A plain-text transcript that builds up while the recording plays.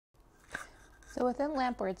So within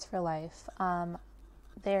LAMP Words for Life,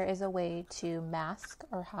 there is a way to mask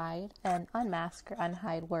or hide and unmask or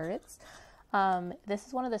unhide words. This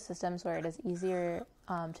is one of the systems where it is easier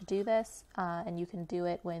to do this, and you can do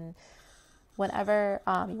it whenever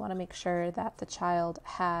you want to make sure that the child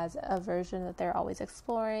has a version that they're always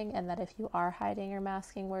exploring, and that if you are hiding or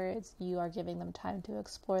masking words, you are giving them time to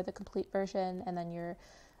explore the complete version, and then you're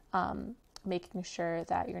making sure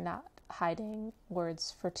that you're not hiding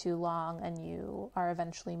words for too long, and you are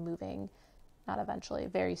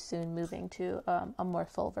very soon moving to a more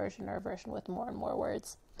full version, or a version with more and more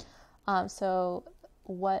words. So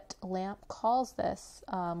what LAMP calls this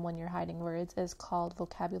when you're hiding words is called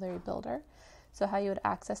Vocabulary Builder. So how you would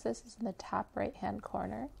access this is in the top right hand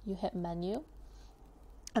corner. You hit Menu,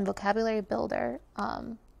 and Vocabulary Builder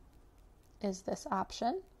is this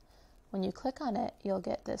option. When you click on it, you'll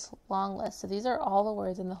get this long list. So these are all the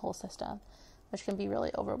words in the whole system, which can be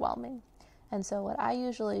really overwhelming. And so what I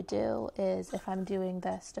usually do is, if I'm doing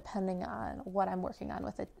this, depending on what I'm working on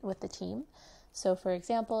with the team. So for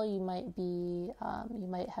example, you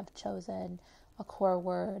might have chosen a core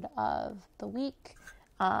word of the week,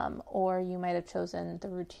 or you might have chosen the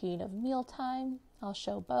routine of mealtime. I'll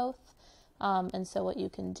show both. And so what you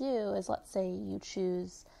can do is, let's say you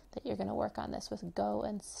choose that you're going to work on this with go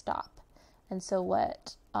and stop. And so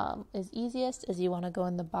what is easiest is you want to go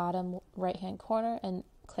in the bottom right hand corner and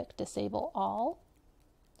click disable all.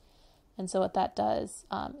 And so what that does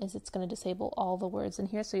is it's going to disable all the words in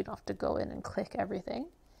here, so you don't have to go in and click everything.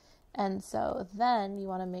 And so then you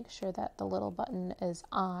want to make sure that the little button is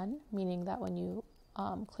on, meaning that when you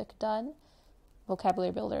click done,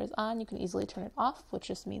 Vocabulary Builder is on. You can easily turn it off, which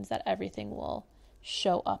just means that everything will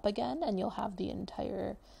show up again, and you'll have the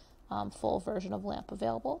entire full version of LAMP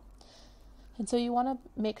available. And so you want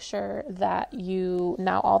to make sure that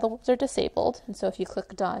now all the words are disabled. And so if you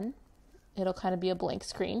click done, it'll kind of be a blank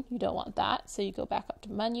screen. You don't want that. So you go back up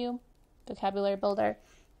to Menu, Vocabulary Builder,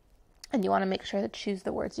 and you want to make sure to choose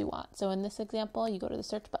the words you want. So in this example, you go to the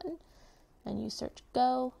search button and you search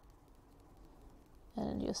go,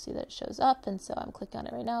 and you'll see that it shows up. And so I'm clicking on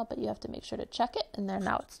it right now, but you have to make sure to check it. And then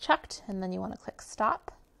now it's checked. And then you want to click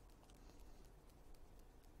stop.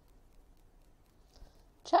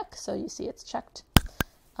 Check, so you see it's checked,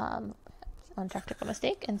 unchecked or a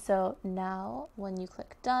mistake. And so now when you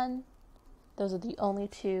click done, those are the only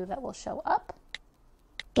two that will show up.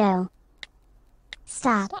 Go.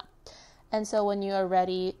 Stop. And so when you are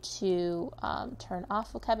ready to turn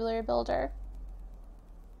off Vocabulary Builder,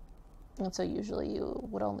 and so usually you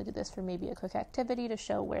would only do this for maybe a quick activity to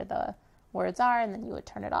show where the words are, and then you would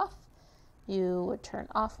turn it off. You would turn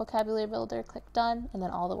off Vocabulary Builder, click done, and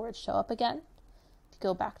then all the words show up again.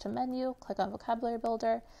 Go back to Menu, click on Vocabulary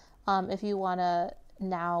Builder. If you want to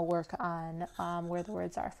now work on where the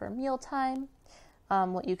words are for mealtime,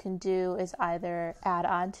 what you can do is either add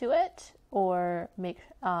on to it, or make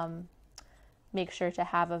sure to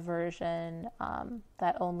have a version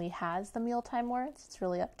that only has the mealtime words. It's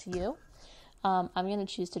really up to you. I'm going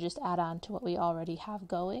to choose to just add on to what we already have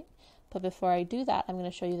going. But before I do that, I'm going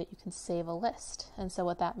to show you that you can save a list. And so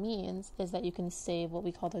what that means is that you can save what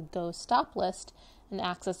we call the go stop list and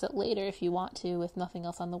access it later if you want to, with nothing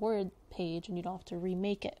else on the word page, and you don't have to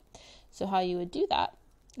remake it. So how you would do that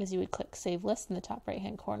is you would click Save List in the top right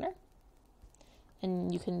hand corner,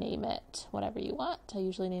 and you can name it whatever you want. I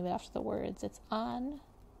usually name it after the words that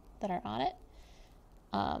are on it.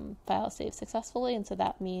 File saved successfully, and so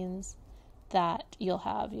that means that you'll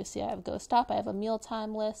see I have go stop, I have a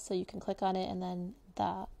mealtime list, so you can click on it, and then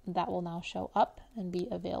that will now show up and be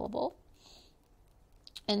available.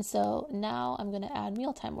 And so now I'm going to add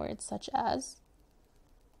mealtime words such as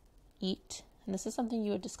eat, and this is something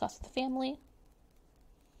you would discuss with the family,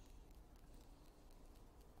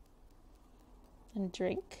 and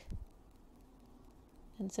drink.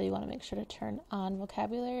 And so you want to make sure to turn on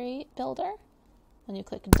Vocabulary Builder. When you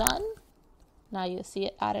click done, now you'll see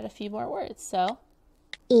it added a few more words. So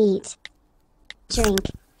eat,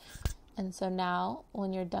 drink. And so now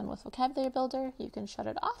when you're done with Vocabulary Builder, you can shut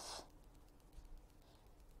it off.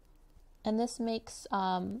 And this makes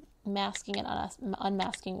masking and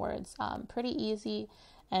unmasking words pretty easy,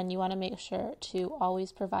 and you want to make sure to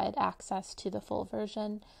always provide access to the full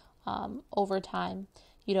version over time.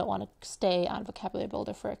 You don't want to stay on Vocabulary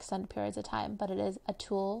Builder for extended periods of time, but it is a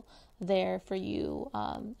tool there for you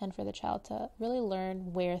and for the child to really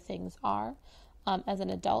learn where things are. As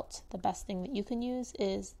an adult, the best thing that you can use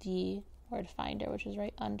is the word finder, which is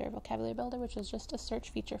right under Vocabulary Builder, which is just a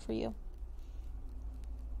search feature for you.